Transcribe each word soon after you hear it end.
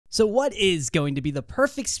So what is going to be the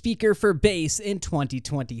perfect speaker for bass in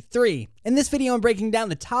 2023? In this video, I'm breaking down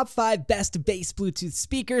the top 5 best bass Bluetooth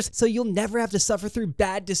speakers so you'll never have to suffer through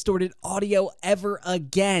bad distorted audio ever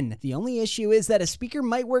again. The only issue is that a speaker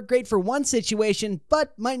might work great for one situation,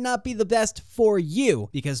 but might not be the best for you,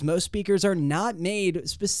 because most speakers are not made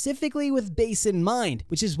specifically with bass in mind,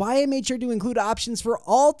 which is why I made sure to include options for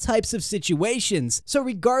all types of situations. So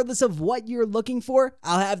regardless of what you're looking for,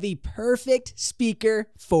 I'll have the perfect speaker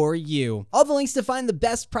for you. All the links to find the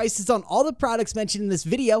best prices on all the products mentioned in this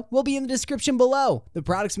video will be in the description below. The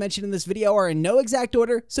products mentioned in this video are in no exact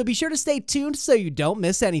order, so be sure to stay tuned so you don't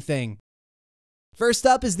miss anything. First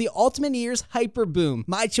up is the Ultimate Ears Hyperboom,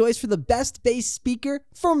 my choice for the best bass speaker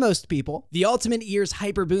for most people. The Ultimate Ears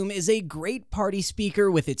Hyperboom is a great party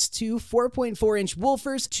speaker with its two 4.4-inch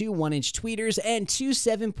woofers, two 1-inch tweeters, and two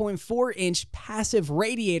 7.4-inch passive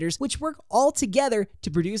radiators, which work all together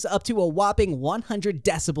to produce up to a whopping 100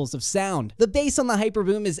 decibels of sound. The bass on the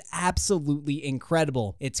Hyperboom is absolutely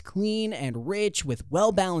incredible. It's clean and rich with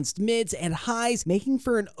well-balanced mids and highs, making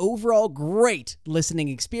for an overall great listening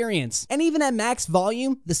experience. And even at max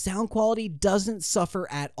volume, the sound quality doesn't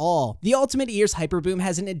suffer at all. The Ultimate Ears Hyperboom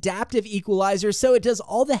has an adaptive equalizer, so it does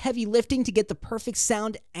all the heavy lifting to get the perfect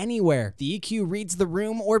sound anywhere. The EQ reads the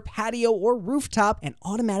room or patio or rooftop and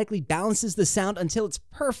automatically balances the sound until it's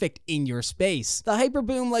perfect in your space. The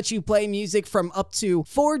Hyperboom lets you play music from up to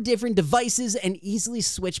 4 different devices and easily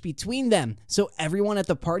switch between them, so everyone at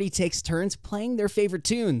the party takes turns playing their favorite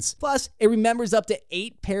tunes. Plus, it remembers up to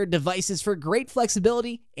 8 paired devices for great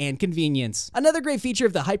flexibility and convenience. Another great feature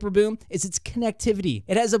of the Hyperboom is its connectivity.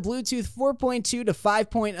 It has a Bluetooth 4.2 to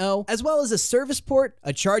 5.0, as well as a service port,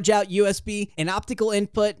 a charge-out USB, an optical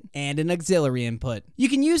input, and an auxiliary input. You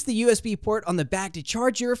can use the USB port on the back to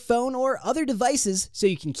charge your phone or other devices so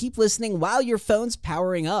you can keep listening while your phone's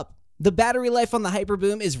powering up. The battery life on the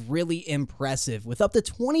Hyperboom is really impressive, with up to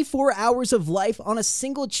 24 hours of life on a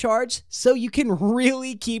single charge, so you can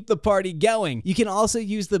really keep the party going. You can also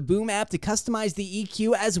use the Boom app to customize the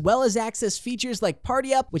EQ, as well as access features like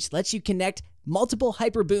Party Up, which lets you connect multiple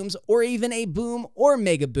Hyperbooms or even a boom or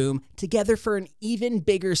mega boom together for an even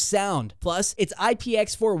bigger sound. Plus, its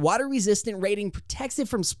IPX4 water resistant rating protects it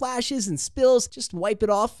from splashes and spills. Just wipe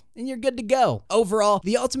it off and you're good to go. Overall,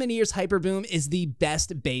 the Ultimate Ears Hyperboom is the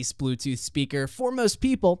best bass Bluetooth speaker for most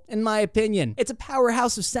people, in my opinion. It's a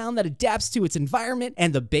powerhouse of sound that adapts to its environment,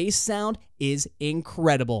 and the bass sound is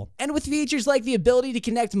incredible. And with features like the ability to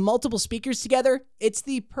connect multiple speakers together, it's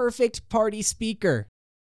the perfect party speaker.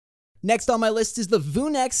 Next on my list is the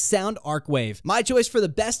Voonex Sound ArcWave, my choice for the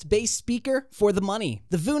best bass speaker for the money.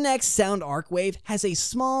 The Voonex Sound ArcWave has a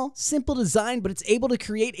small, simple design, but it's able to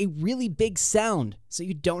create a really big sound, so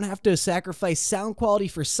you don't have to sacrifice sound quality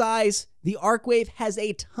for size. The ArcWave has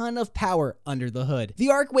a ton of power under the hood. The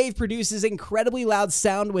ArcWave produces incredibly loud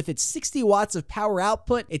sound with its 60 watts of power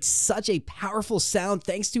output. It's such a powerful sound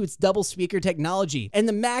thanks to its double speaker technology and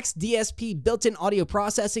the Max DSP built-in audio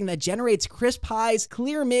processing that generates crisp highs,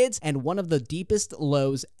 clear mids, and one of the deepest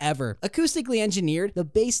lows ever. Acoustically engineered, the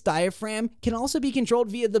bass diaphragm can also be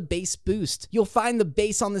controlled via the bass boost. You'll find the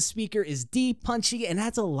bass on the speaker is deep, punchy, and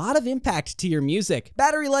adds a lot of impact to your music.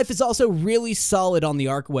 Battery life is also really solid on the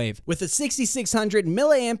ArcWave. With a 6600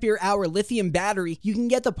 milliampere hour lithium battery, you can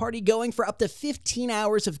get the party going for up to 15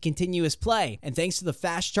 hours of continuous play. And thanks to the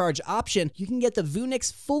fast charge option, you can get the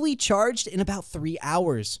Voonex fully charged in about 3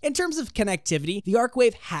 hours. In terms of connectivity, the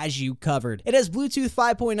ArcWave has you covered. It has Bluetooth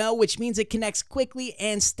 5.0, which means it connects quickly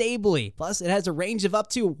and stably. Plus, it has a range of up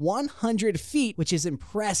to 100 feet, which is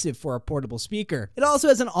impressive for a portable speaker. It also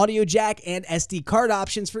has an audio jack and SD card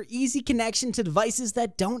options for easy connection to devices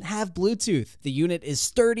that don't have Bluetooth. The unit is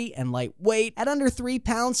sturdy and lightweight at under 3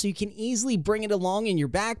 pounds, so you can easily bring it along in your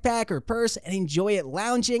backpack or purse and enjoy it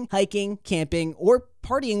lounging, hiking, camping, or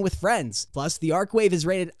partying with friends. Plus, the ArcWave is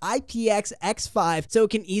rated IPX5, so it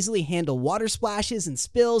can easily handle water splashes and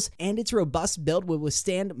spills, and its robust build will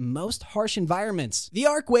withstand most harsh environments. The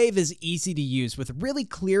ArcWave is easy to use with really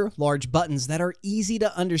clear, large buttons that are easy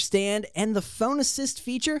to understand, and the phone assist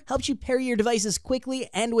feature helps you pair your devices quickly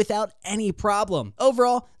and without any problem.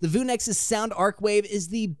 Overall, the Voonex's Sound ArcWave is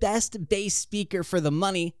the best bass speaker for the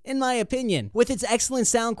money, in my opinion. With its excellent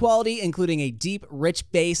sound quality, including a deep,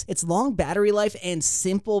 rich bass, its long battery life, and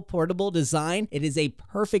simple portable design, it is a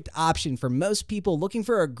perfect option for most people looking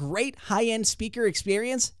for a great high-end speaker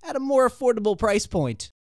experience at a more affordable price point.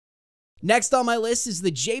 Next on my list is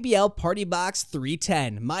the JBL Partybox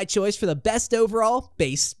 310, my choice for the best overall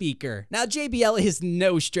bass speaker. Now, JBL is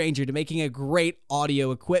no stranger to making a great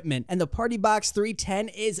audio equipment, and the Partybox 310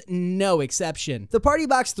 is no exception. The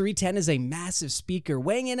Partybox 310 is a massive speaker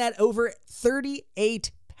weighing in at over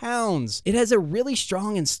 38 pounds. It has a really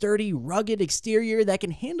strong and sturdy, rugged exterior that can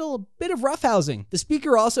handle a bit of roughhousing. The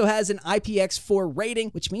speaker also has an IPX4 rating,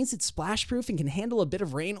 which means it's splash-proof and can handle a bit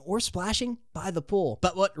of rain or splashing by the pool.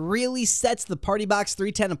 But what really sets the Partybox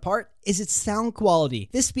 310 apart is its sound quality.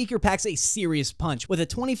 This speaker packs a serious punch with a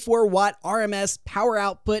 24-watt RMS power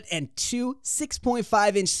output and two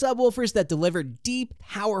 6.5-inch subwoofers that deliver deep,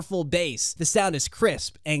 powerful bass. The sound is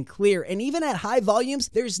crisp and clear, and even at high volumes,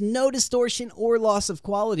 there's no distortion or loss of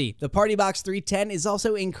quality. The Partybox 310 is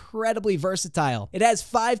also incredibly versatile. It has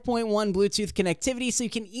 5.1 Bluetooth connectivity, so you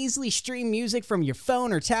can easily stream music from your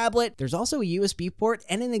phone or tablet. There's also a USB port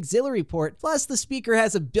and an auxiliary port, plus the speaker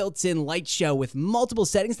has a built-in light show with multiple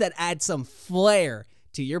settings that add some flair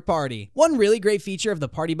to your party. One really great feature of the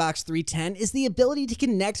Partybox 310 is the ability to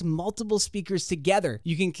connect multiple speakers together.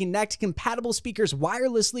 You can connect compatible speakers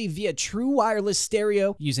wirelessly via true wireless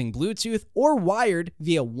stereo using Bluetooth or wired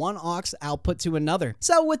via one aux output to another.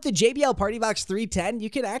 So with the JBL Partybox 310, you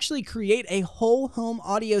can actually create a whole home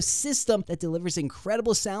audio system that delivers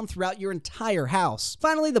incredible sound throughout your entire house.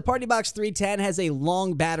 Finally, the Partybox 310 has a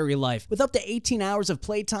long battery life with up to 18 hours of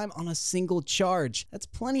playtime on a single charge. That's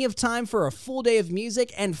plenty of time for a full day of music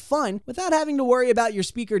and fun without having to worry about your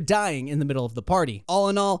speaker dying in the middle of the party. All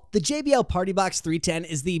in all, the JBL Partybox 310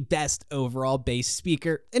 is the best overall bass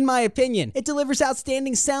speaker, in my opinion. It delivers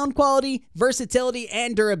outstanding sound quality, versatility,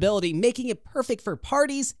 and durability, making it perfect for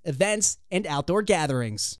parties, events, and outdoor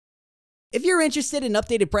gatherings. If you're interested in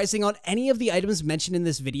updated pricing on any of the items mentioned in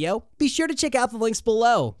this video, be sure to check out the links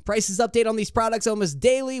below. Prices update on these products almost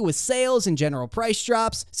daily with sales and general price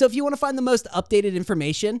drops, so if you want to find the most updated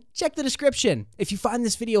information, check the description. If you find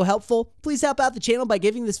this video helpful, please help out the channel by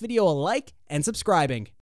giving this video a like and subscribing.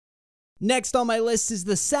 Next on my list is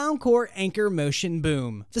the Soundcore Anker Motion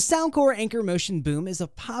Boom. The Soundcore Anker Motion Boom is a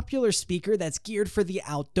popular speaker that's geared for the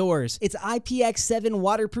outdoors. It's IPX7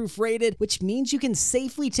 waterproof rated, which means you can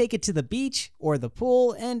safely take it to the beach or the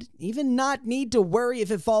pool and even not need to worry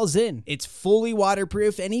if it falls in. It's fully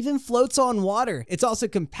waterproof and even floats on water. It's also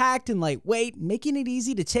compact and lightweight, making it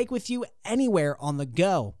easy to take with you anywhere on the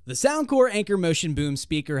go. The Soundcore Anker Motion Boom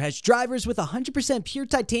speaker has drivers with 100% pure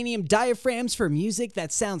titanium diaphragms for music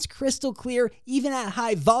that sounds crystal clear even at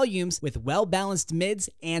high volumes with well-balanced mids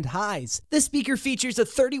and highs. This speaker features a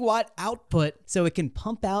 30-watt output, so it can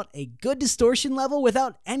pump out a good distortion level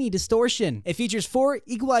without any distortion. It features 4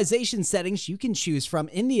 equalization settings you can choose from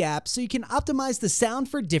in the app, so you can optimize the sound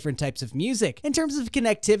for different types of music. In terms of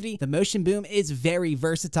connectivity, the Motion Boom is very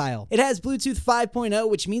versatile. It has Bluetooth 5.0,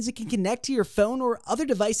 which means it can connect to your phone or other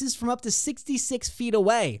devices from up to 66 feet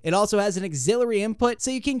away. It also has an auxiliary input,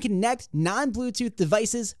 so you can connect non-Bluetooth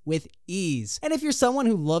devices with ease. And if you're someone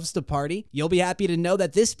who loves to party, you'll be happy to know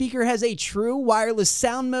that this speaker has a true wireless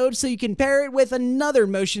sound mode, so you can pair it with another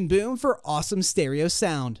Motion Boom for awesome stereo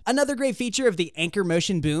sound. Another great feature of the Anker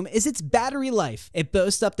Motion Boom is its battery life. It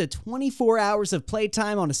boasts up to 24 hours of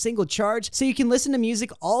playtime on a single charge, so you can listen to music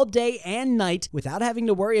all day and night without having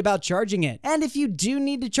to worry about charging it. And if you do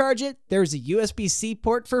need to charge it, there's a USB-C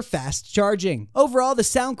port for fast charging. Overall, the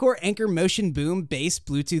Soundcore Anker Motion Boom bass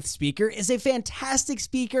Bluetooth speaker is a fantastic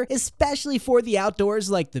speaker, especially for the outdoors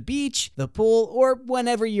like the beach, the pool, or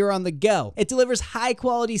whenever you're on the go. It delivers high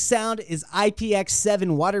quality sound, is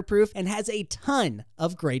IPX7 waterproof, and has a ton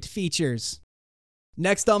of great features.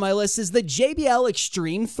 Next on my list is the JBL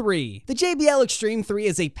Xtreme 3. The JBL Xtreme 3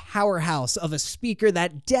 is a powerhouse of a speaker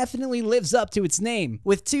that definitely lives up to its name.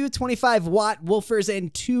 With two 25-watt woofers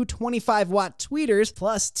and two 25-watt tweeters,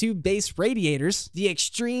 plus 2 bass radiators, the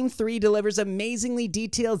Xtreme 3 delivers amazingly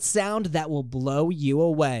detailed sound that will blow you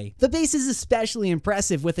away. The bass is especially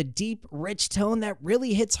impressive with a deep, rich tone that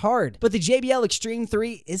really hits hard. But the JBL Xtreme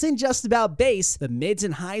 3 isn't just about bass. The mids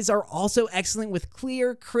and highs are also excellent with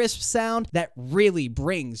clear, crisp sound that really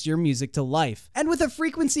brings your music to life. And with a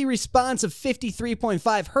frequency response of 53.5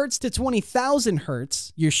 Hz to 20,000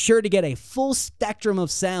 Hz, you're sure to get a full spectrum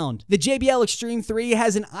of sound. The JBL Xtreme 3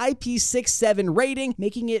 has an IP67 rating,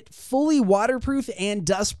 making it fully waterproof and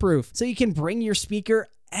dustproof, so you can bring your speaker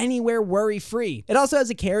anywhere worry-free. It also has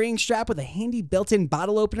a carrying strap with a handy built-in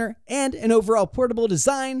bottle opener and an overall portable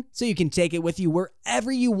design, so you can take it with you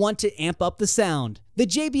wherever you want to amp up the sound. The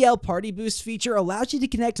JBL Party Boost feature allows you to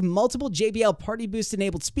connect multiple JBL Party Boost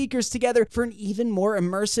enabled speakers together for an even more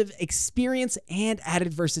immersive experience and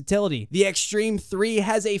added versatility. The Xtreme 3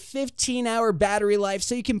 has a 15-hour battery life,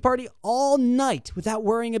 so you can party all night without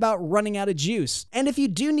worrying about running out of juice. And if you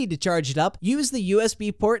do need to charge it up, use the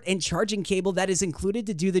USB port and charging cable that is included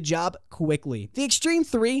to do the job quickly. The Xtreme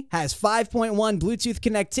 3 has 5.1 Bluetooth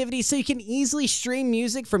connectivity, so you can easily stream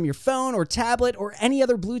music from your phone or tablet or any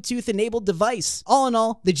other Bluetooth enabled device. All in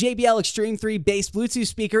all, the JBL Xtreme 3 bass Bluetooth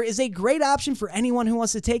speaker is a great option for anyone who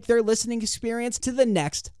wants to take their listening experience to the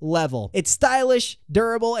next level. It's stylish,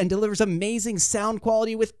 durable, and delivers amazing sound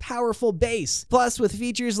quality with powerful bass. Plus, with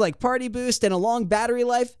features like Party Boost and a long battery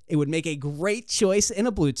life, it would make a great choice in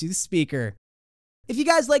a Bluetooth speaker. If you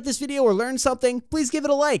guys like this video or learned something, please give it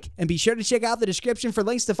a like, and be sure to check out the description for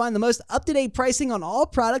links to find the most up-to-date pricing on all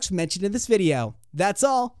products mentioned in this video. That's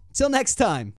all. Till next time.